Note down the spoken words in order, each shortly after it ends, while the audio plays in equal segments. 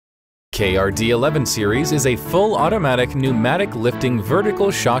KRD11 series is a full automatic pneumatic lifting vertical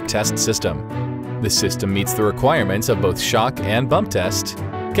shock test system. The system meets the requirements of both shock and bump test,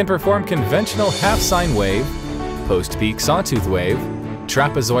 can perform conventional half-sine wave, post-peak sawtooth wave,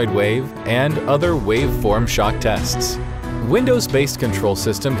 trapezoid wave, and other waveform shock tests. Windows-based control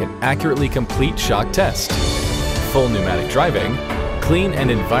system can accurately complete shock test. Full pneumatic driving, clean and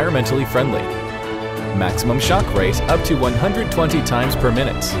environmentally friendly. Maximum shock rate up to 120 times per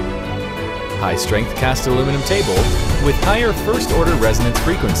minute. High-strength cast aluminum table with higher first-order resonance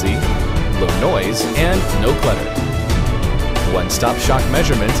frequency, low noise, and no clutter. One-stop shock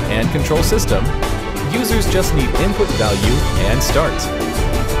measurement and control system. Users just need input value and start.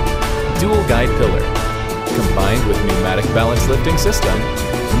 Dual guide pillar. Combined with pneumatic balance lifting system,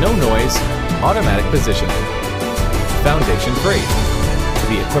 no noise, automatic positioning. Foundation free.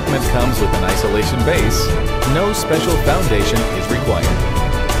 The equipment comes with an isolation base. No special foundation is required.